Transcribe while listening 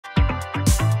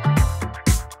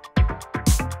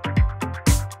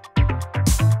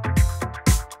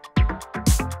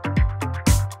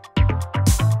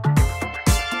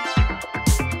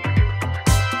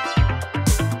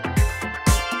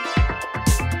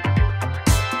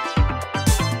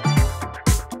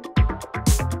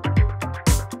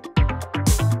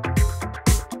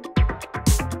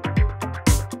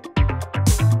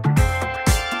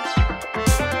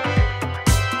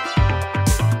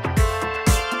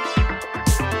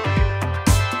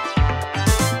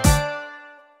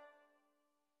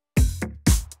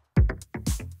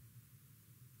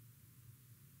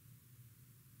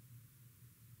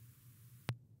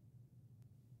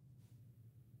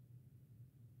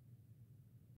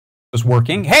Was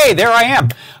working. Hey, there I am.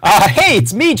 Hey,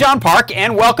 it's me, John Park,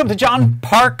 and welcome to John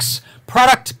Park's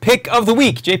Product Pick of the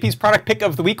Week, JP's Product Pick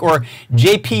of the Week, or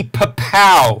JP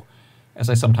Papow, as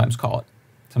I sometimes call it,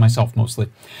 to myself mostly.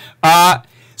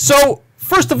 So,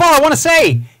 first of all, I want to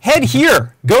say, head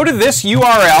here, go to this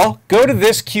URL, go to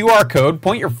this QR code,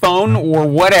 point your phone or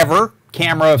whatever,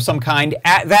 camera of some kind,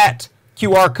 at that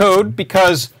QR code,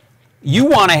 because you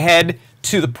want to head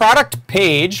to the product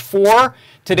page for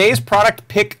today's product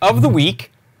pick of the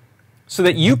week so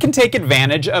that you can take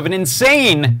advantage of an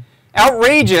insane,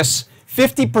 outrageous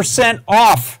 50%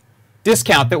 off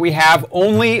discount that we have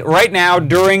only right now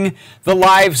during the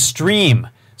live stream.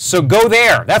 So go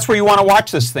there. That's where you want to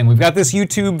watch this thing. We've got this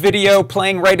YouTube video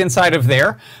playing right inside of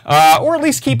there, or at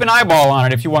least keep an eyeball on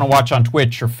it if you want to watch on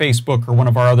Twitch or Facebook or one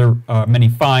of our other many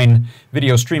fine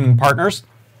video streaming partners.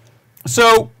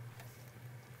 So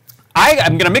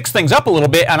I'm going to mix things up a little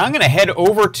bit, and I'm going to head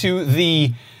over to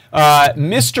the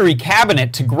mystery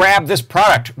cabinet to grab this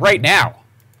product right now.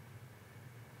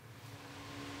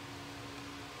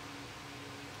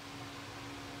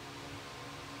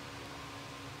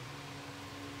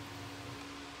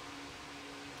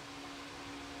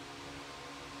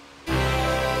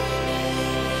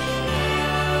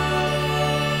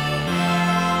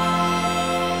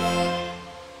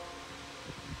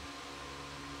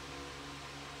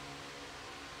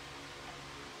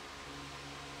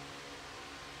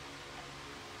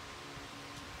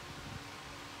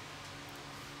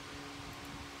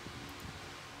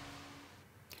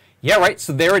 Yeah, right,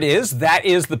 so there it is. That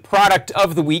is the product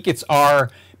of the week. It's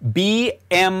our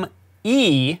BME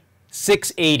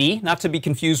 680, not to be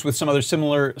confused with some other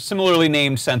similarly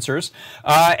named sensors.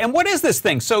 And what is this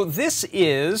thing? So this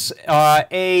is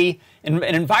an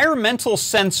environmental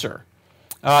sensor.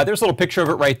 There's a little picture of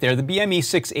it right there, the BME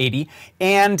 680.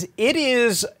 And it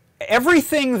is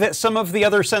everything that some of the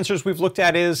other sensors we've looked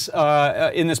at is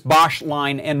in this Bosch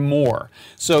line and more.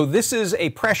 So this is a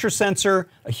pressure sensor,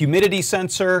 a humidity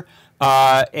sensor,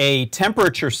 a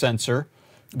temperature sensor,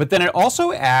 but then it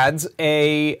also adds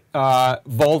a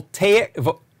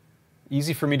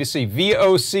easy for me to see,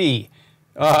 VOC,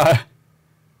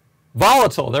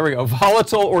 volatile, there we go,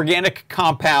 volatile organic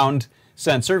compound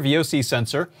sensor, VOC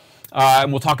sensor,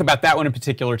 and we'll talk about that one in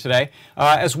particular today,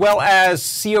 as well as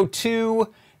CO2,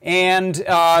 and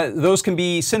those can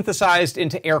be synthesized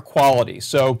into air quality.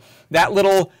 So that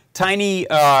little tiny,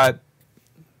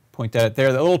 point that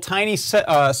there, the little tiny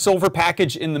silver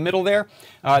package in the middle there,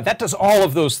 that does all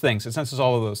of those things. It senses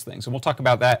all of those things. And we'll talk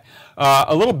about that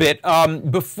a little bit.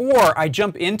 Before I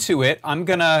jump into it, I'm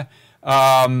going to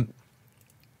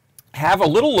have a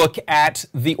little look at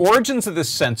the origins of this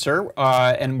sensor,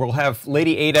 and we'll have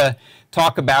Lady Ada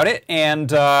talk about it,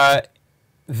 and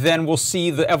then we'll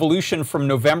see the evolution from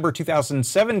November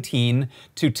 2017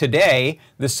 to today.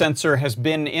 This sensor has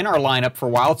been in our lineup for a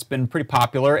while. It's been pretty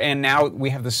popular, and now we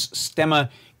have this Stemma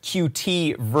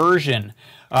QT version.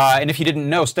 And if you didn't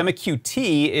know, Stemma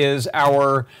QT is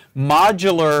our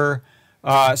modular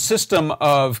system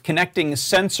of connecting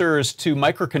sensors to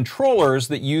microcontrollers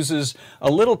that uses a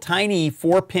little tiny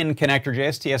 4-pin connector,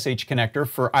 JST-SH connector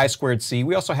for I2C.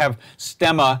 We also have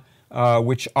Stemma,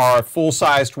 which are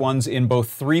full-sized ones in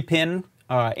both 3-pin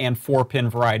and 4-pin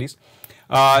varieties.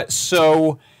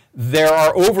 So there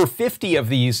are over 50 of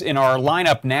these in our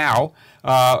lineup now,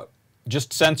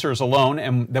 just sensors alone,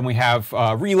 and then we have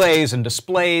relays and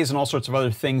displays and all sorts of other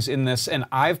things in this, and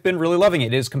I've been really loving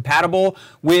it. It is compatible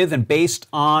with and based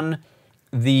on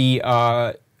the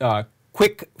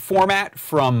quick format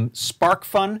from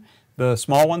SparkFun. The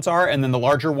small ones are, and then the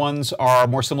larger ones are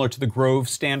more similar to the Grove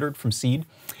standard from Seed.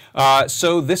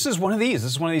 So this is one of these.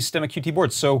 This is one of these Stemma QT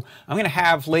boards. So I'm going to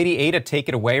have Lady Ada take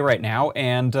it away right now,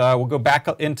 and we'll go back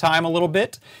in time a little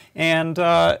bit, and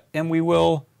we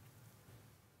will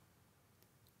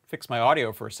fix my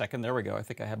audio for a second. There we go. I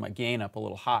think I had my gain up a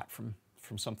little hot from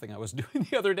something I was doing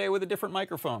the other day with a different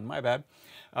microphone. My bad.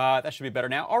 That should be better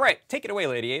now. All right, take it away,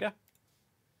 Lady Ada.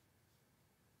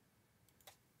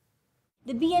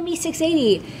 The BME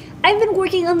 680. I've been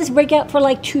working on this breakout for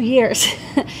like 2 years.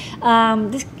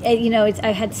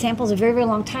 I had samples a very, very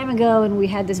long time ago, and we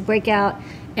had this breakout,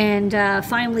 and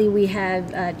finally we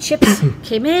had chips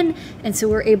came in, and so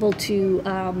we're able to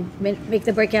make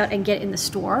the breakout and get in the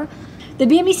store. The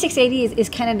BME 680 is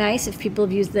kind of nice if people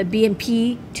have used the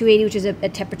BMP 280, which is a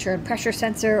temperature and pressure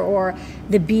sensor, or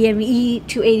the BME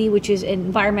 280, which is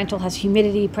environmental, has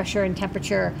humidity, pressure, and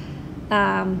temperature.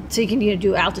 So you can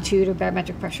do altitude or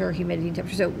barometric pressure, humidity, and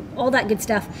temperature, so all that good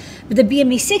stuff. But the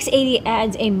BME 680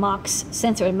 adds a MOX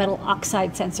sensor, a metal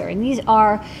oxide sensor, and these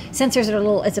are sensors that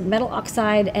are it's a metal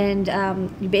oxide, and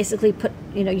you basically put,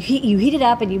 you heat it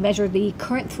up and you measure the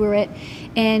current through it,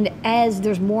 and as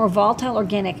there's more volatile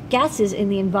organic gases in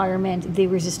the environment, the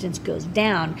resistance goes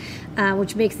down,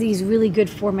 which makes these really good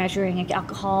for measuring like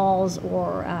alcohols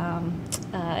or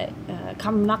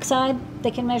carbon monoxide.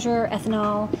 They can measure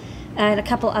ethanol and a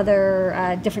couple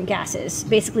other different gases,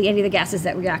 basically any of the gases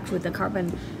that react with the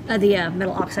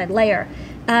metal oxide layer.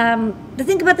 The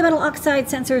thing about the metal oxide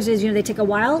sensors is, they take a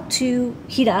while to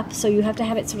heat up, so you have to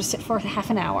have it sort of sit for half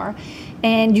an hour,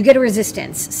 and you get a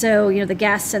resistance. So, the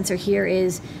gas sensor here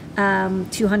is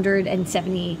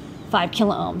 275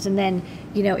 kiloohms, and then,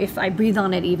 if I breathe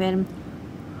on it even,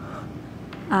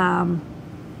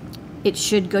 it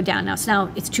should go down. Now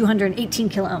it's 218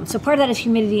 kiloohms. So part of that is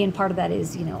humidity, and part of that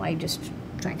is, I just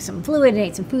drank some fluid and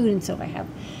ate some food, and so I have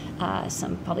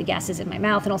some probably gases in my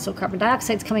mouth, and also carbon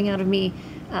dioxide's coming out of me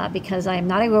because I am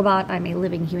not a robot. I'm a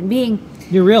living human being.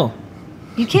 You're real.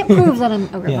 You can't prove that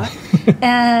I'm a robot.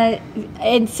 Yeah.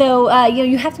 And so,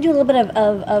 you have to do a little bit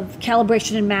of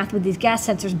calibration and math with these gas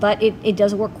sensors, but it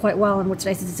does work quite well, and what's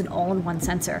nice is it's an all-in-one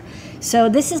sensor. So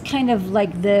this is kind of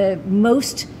like the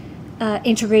most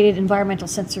integrated environmental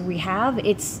sensor we have.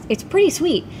 It's pretty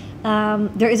sweet.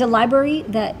 There is a library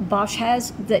that Bosch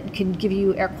has that can give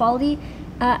you air quality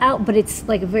out, but it's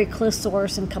like a very close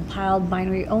source and compiled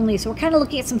binary only. So we're kind of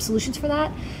looking at some solutions for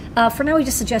that. For now, we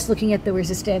just suggest looking at the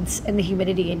resistance and the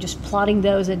humidity and just plotting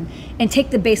those and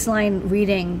take the baseline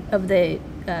reading of the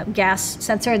gas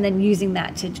sensor and then using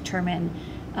that to determine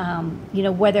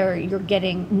whether you're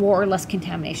getting more or less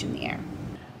contamination in the air.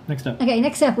 Next up. Okay,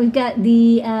 next up, we've got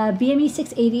the BME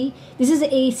 680. This is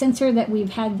a sensor that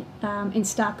we've had in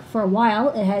stock for a while.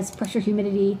 It has pressure,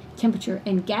 humidity, temperature,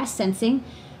 and gas sensing.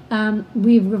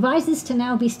 We've revised this to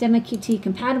now be STEMMA QT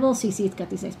compatible. So you see it's got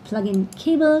these nice plug-in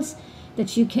cables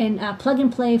that you can plug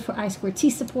and play for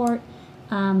I2T support.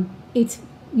 It's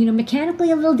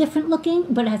mechanically a little different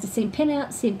looking, but it has the same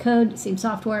pinout, same code, same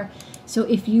software. So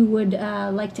if you would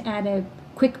like to add a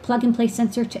quick plug-and-play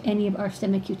sensor to any of our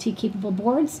STEMMA QT capable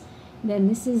boards, then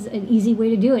this is an easy way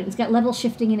to do it. It's got level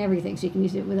shifting and everything, so you can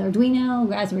use it with Arduino,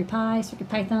 Raspberry Pi,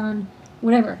 CircuitPython,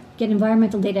 whatever. Get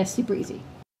environmental data super easy.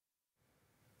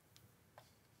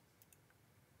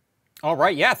 All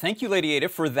right, yeah, thank you, Lady Ada,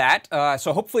 for that.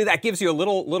 So hopefully that gives you a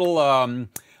little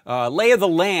lay of the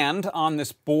land on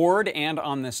this board and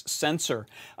on this sensor.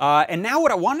 And now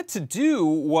what I wanted to do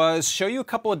was show you a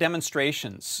couple of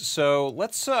demonstrations. So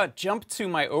let's jump to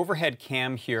my overhead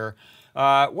cam here.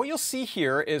 What you'll see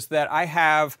here is that I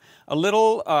have a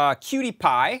little Qt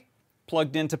Py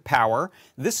plugged into power.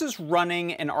 This is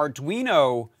running an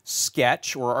Arduino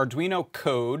sketch or Arduino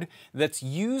code that's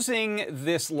using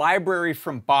this library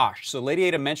from Bosch. So Lady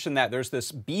Ada mentioned that there's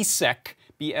this BSEC,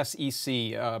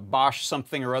 B-S-E-C, Bosch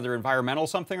something or other, environmental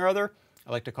something or other.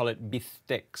 I like to call it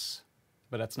BSTIX,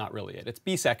 but that's not really it. It's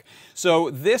BSEC. So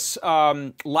this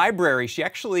library, she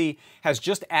actually has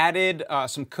just added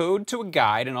some code to a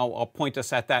guide, and I'll point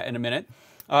us at that in a minute.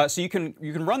 So you can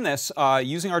run this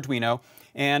using Arduino.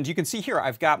 And you can see here,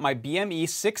 I've got my BME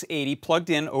 680 plugged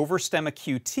in over STEMMA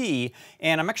QT,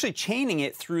 and I'm actually chaining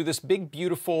it through this big,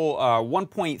 beautiful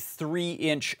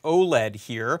 1.3-inch OLED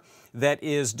here that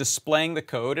is displaying the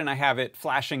code, and I have it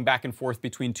flashing back and forth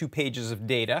between two pages of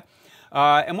data.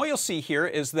 And what you'll see here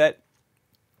is that,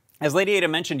 as Lady Ada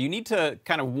mentioned, you need to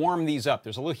kind of warm these up.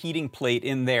 There's a little heating plate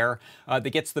in there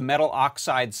that gets the metal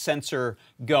oxide sensor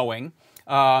going.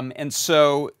 And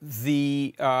so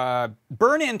the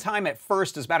burn-in time at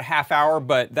first is about a half hour,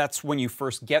 but that's when you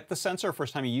first get the sensor,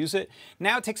 first time you use it.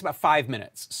 Now it takes about 5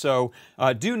 minutes. So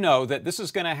do know that this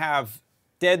is going to have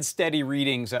dead steady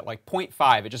readings at like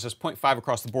 0.5. It just says 0.5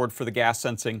 across the board for the gas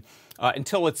sensing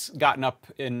until it's gotten up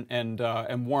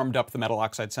and warmed up the metal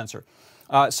oxide sensor.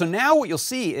 So now what you'll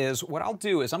see is what I'll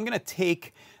do is I'm going to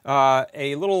take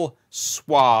a little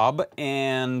swab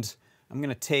and I'm going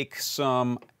to take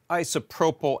some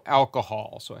isopropyl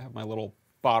alcohol. So I have my little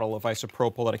bottle of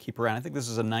isopropyl that I keep around. I think this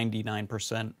is a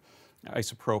 99%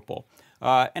 isopropyl.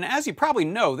 And as you probably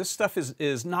know, this stuff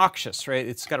is noxious, right?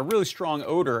 It's got a really strong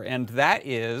odor, and that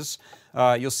is,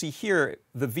 you'll see here,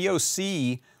 the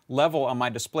VOC level on my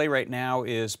display right now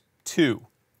is 2.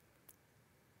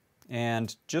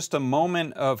 And just a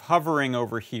moment of hovering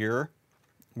over here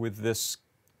with this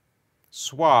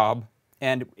swab,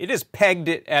 and it is pegged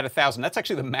it at 1,000. That's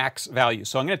actually the max value.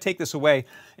 So I'm going to take this away,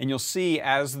 and you'll see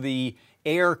as the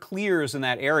air clears in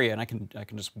that area, and I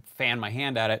can just fan my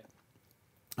hand at it,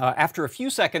 After a few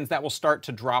seconds, that will start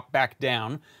to drop back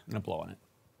down. I'm going to blow on it.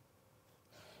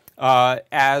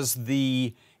 As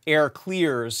the air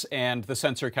clears and the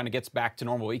sensor kind of gets back to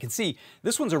normal. You can see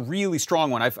this one's a really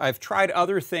strong one. I've tried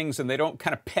other things and they don't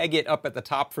kind of peg it up at the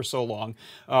top for so long.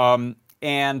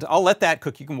 And I'll let that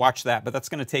cook. You can watch that, but that's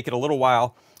going to take it a little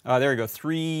while. There we go,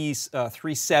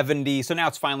 370. So now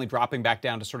it's finally dropping back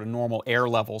down to sort of normal air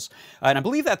levels. And I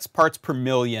believe that's parts per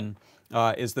million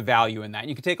is the value in that. And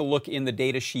you can take a look in the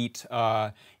data sheet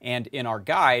and in our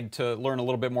guide to learn a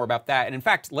little bit more about that. And in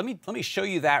fact, let me show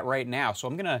you that right now. So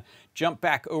I'm going to jump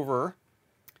back over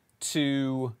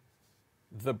to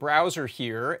the browser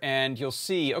here, and you'll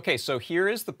see, okay, so here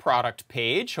is the product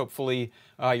page. Hopefully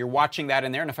you're watching that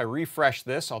in there, and if I refresh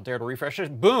this, I'll dare to refresh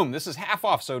it, boom, this is half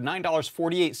off, so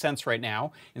 $9.48 right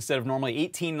now, instead of normally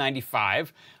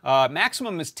 $18.95.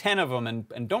 Maximum is 10 of them,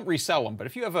 and don't resell them, but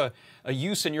if you have a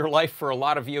use in your life for a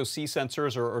lot of VOC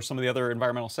sensors or some of the other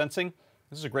environmental sensing,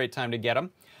 this is a great time to get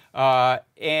them.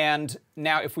 And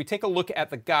now if we take a look at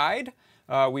the guide,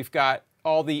 we've got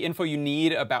all the info you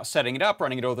need about setting it up,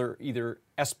 running it over either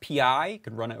SPI, you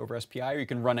can run it over SPI, or you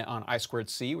can run it on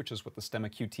I2C, which is what the Stemma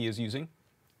QT is using.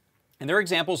 And there are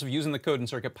examples of using the code in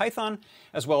CircuitPython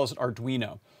as well as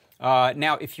Arduino.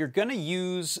 Now, if you're going to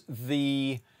use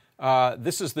the,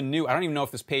 this is the new, I don't even know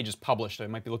if this page is published, I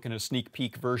might be looking at a sneak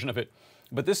peek version of it,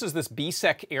 but this is this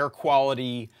BSEC air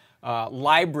quality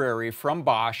library from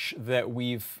Bosch that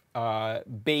we've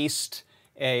based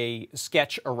a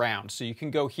sketch around. So you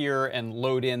can go here and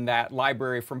load in that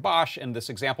library from Bosch and this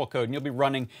example code, and you'll be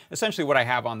running essentially what I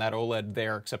have on that OLED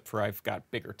there, except for I've got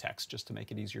bigger text just to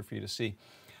make it easier for you to see.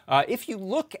 If you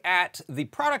look at the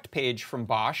product page from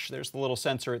Bosch, there's the little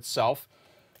sensor itself.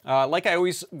 Like I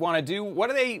always want to do, what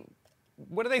do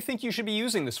they think you should be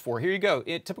using this for? Here you go.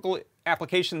 Typical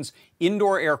applications,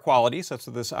 indoor air quality, so that's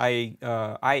this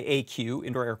IAQ,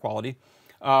 indoor air quality.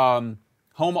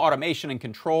 Home automation and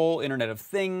control, Internet of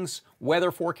Things,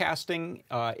 weather forecasting,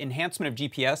 enhancement of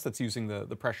GPS, that's using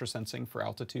the pressure sensing for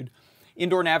altitude,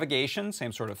 indoor navigation,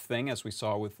 same sort of thing as we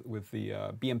saw with the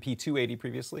BMP280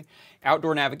 previously,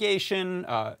 outdoor navigation,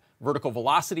 vertical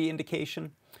velocity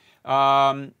indication,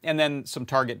 and then some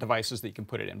target devices that you can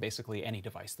put it in, basically any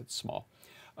device that's small.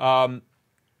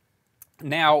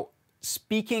 Now,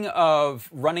 speaking of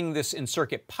running this in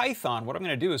CircuitPython, what I'm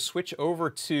going to do is switch over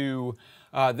to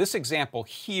this example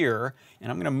here,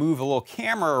 and I'm going to move a little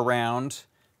camera around,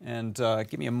 and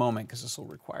give me a moment because this will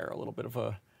require a little bit of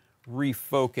a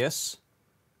refocus.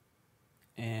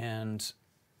 And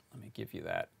let me give you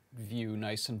that view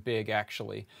nice and big,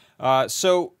 actually.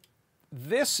 So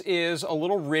this is a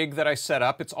little rig that I set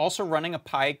up. It's also running a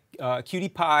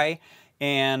Qt Py,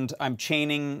 and I'm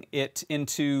chaining it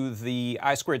into the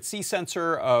I2C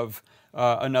sensor of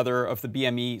another of the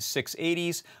BME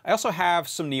 680s. I also have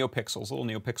some NeoPixels, a little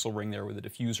NeoPixel ring there with a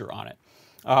diffuser on it.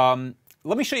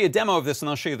 Let me show you a demo of this and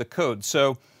I'll show you the code.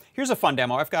 So here's a fun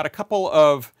demo. I've got a couple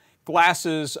of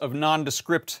glasses of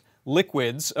nondescript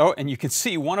liquids. Oh, and you can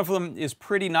see one of them is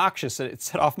pretty noxious. It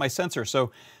set off my sensor.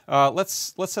 So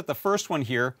let's set the first one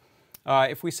here.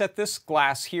 If we set this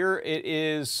glass here, it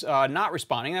is not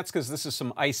responding. That's because this is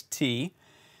some iced tea.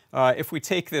 If we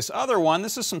take this other one,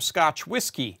 this is some Scotch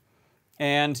whiskey.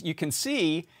 And you can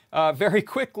see very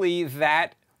quickly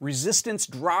that resistance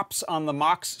drops on the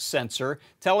MOX sensor,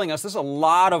 telling us there's a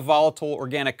lot of volatile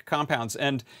organic compounds.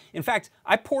 And in fact,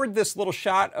 I poured this little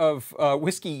shot of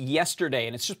whiskey yesterday,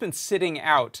 and it's just been sitting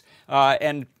out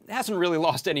and hasn't really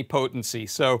lost any potency.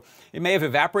 So it may have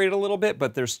evaporated a little bit,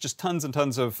 but there's just tons and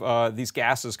tons of these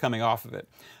gases coming off of it.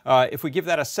 If we give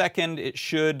that a second, it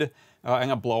should, I'm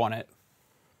gonna blow on it,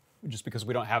 just because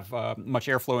we don't have much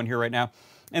airflow in here right now.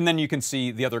 And then you can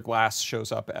see the other glass shows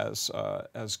up as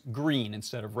green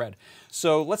instead of red.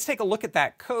 So let's take a look at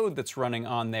that code that's running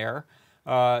on there.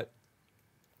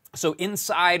 So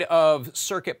inside of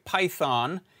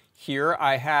CircuitPython here,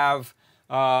 I have,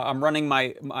 I'm running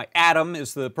my Atom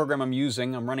is the program I'm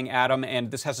using. I'm running Atom, and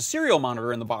this has a serial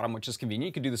monitor in the bottom, which is convenient.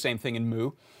 You can do the same thing in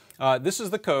Mu. This is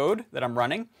the code that I'm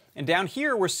running. And down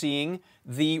here, we're seeing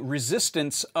the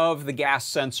resistance of the gas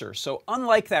sensor. So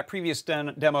unlike that previous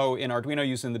demo in Arduino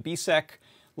using the BSEC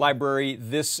library,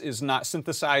 this is not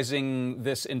synthesizing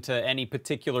this into any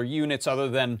particular units other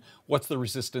than what's the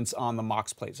resistance on the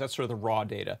MOX plates. That's sort of the raw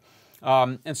data.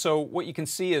 And so what you can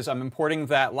see is I'm importing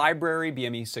that library,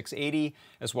 BME 680,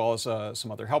 as well as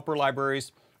some other helper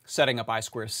libraries, setting up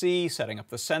I2C, setting up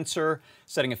the sensor,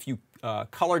 setting a few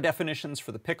color definitions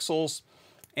for the pixels.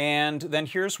 And then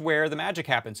here's where the magic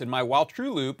happens. In my while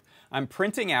true loop, I'm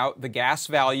printing out the gas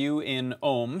value in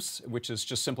ohms, which is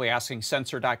just simply asking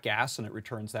sensor.gas, and it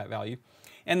returns that value.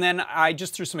 And then I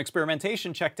just through some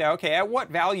experimentation checked out, okay, at what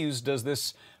values does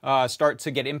this start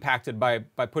to get impacted by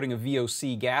putting a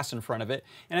VOC gas in front of it?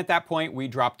 And at that point, we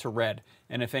drop to red.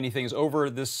 And if anything is over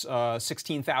this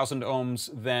 16,000 ohms,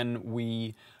 then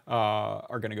we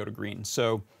are going to go to green.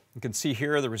 So you can see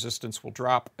here the resistance will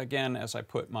drop again as I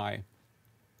put my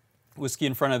whiskey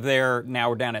in front of there. Now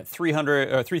we're down at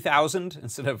 3,000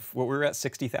 instead of what we were at,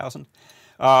 60,000.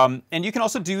 And you can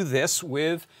also do this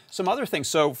with some other things.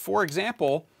 So for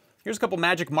example, here's a couple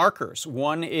magic markers.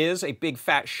 One is a big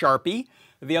fat Sharpie.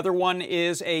 The other one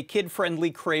is a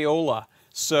kid-friendly Crayola.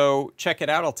 So check it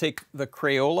out. I'll take the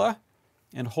Crayola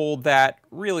and hold that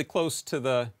really close to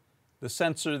the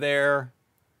sensor there,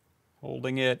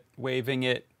 holding it, waving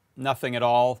it, nothing at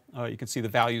all. You can see the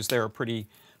values there are pretty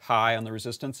high on the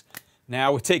resistance.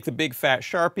 Now we take the big fat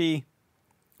Sharpie,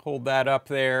 hold that up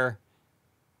there,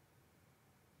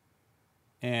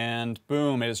 and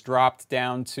boom, it has dropped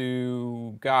down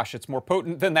to, gosh, it's more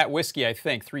potent than that whiskey, I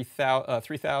think,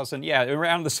 3,000, yeah,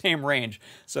 around the same range.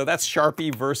 So that's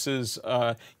Sharpie versus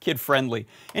kid-friendly.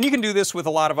 And you can do this with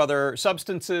a lot of other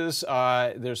substances.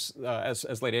 There's,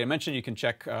 as Lady Ada mentioned, you can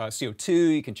check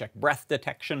CO2, you can check breath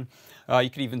detection. You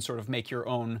could even sort of make your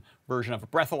own version of a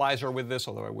breathalyzer with this,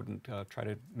 although I wouldn't try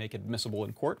to make it admissible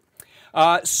in court.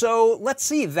 So let's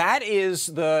see, that is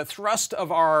the thrust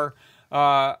of our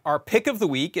pick of the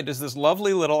week. It is this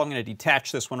lovely little, I'm going to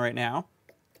detach this one right now.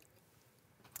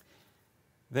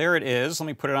 There it is. Let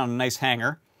me put it on a nice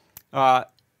hanger.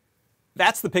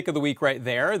 That's the pick of the week right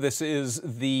there. This is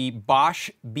the Bosch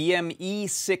BME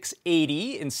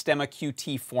 680 in Stemma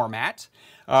QT format.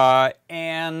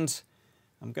 And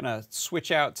I'm going to switch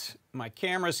out my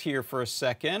cameras here for a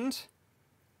second.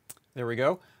 There we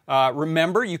go.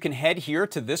 Remember, you can head here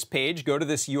to this page, go to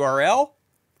this URL,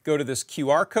 go to this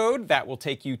QR code. That will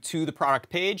take you to the product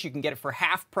page. You can get it for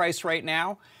half price right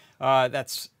now.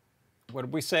 That's, what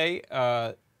did we say?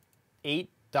 $8,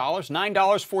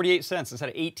 $9.48 instead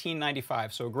of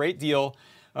 $18.95. So a great deal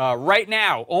right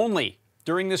now, only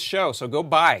during this show. So go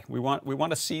buy. We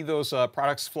want to see those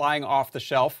products flying off the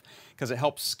shelf because it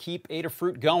helps keep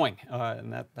Adafruit going,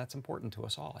 and that's important to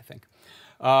us all, I think.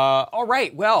 All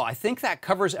right, well, I think that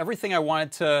covers everything I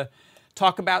wanted to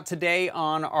talk about today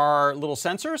on our little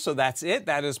sensor. So that's it.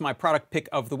 That is my product pick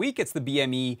of the week. It's the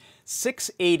BME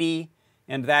 680,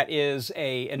 and that is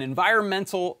an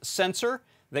environmental sensor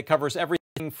that covers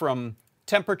everything from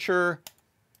temperature.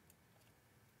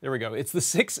 There we go. It's the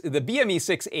BME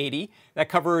 680 that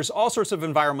covers all sorts of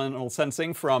environmental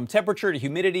sensing from temperature to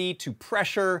humidity to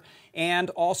pressure and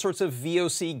all sorts of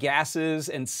VOC gases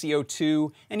and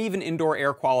CO2 and even indoor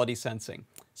air quality sensing.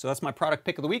 So that's my product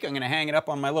pick of the week. I'm going to hang it up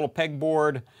on my little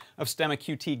pegboard of Stemma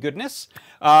QT goodness.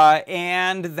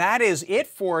 And that is it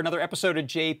for another episode of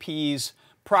JP's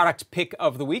product pick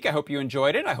of the week. I hope you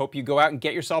enjoyed it. I hope you go out and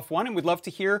get yourself one, and we'd love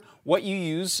to hear what you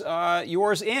use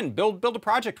yours in. Build a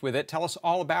project with it. Tell us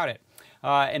all about it.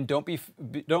 And don't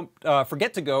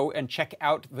forget to go and check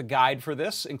out the guide for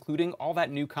this, including all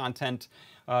that new content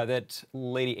that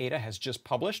Lady Ada has just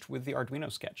published with the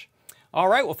Arduino sketch. All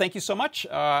right, well, thank you so much.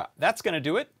 That's going to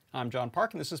do it. I'm John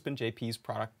Park, and this has been JP's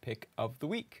product pick of the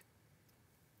week.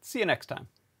 See you next time.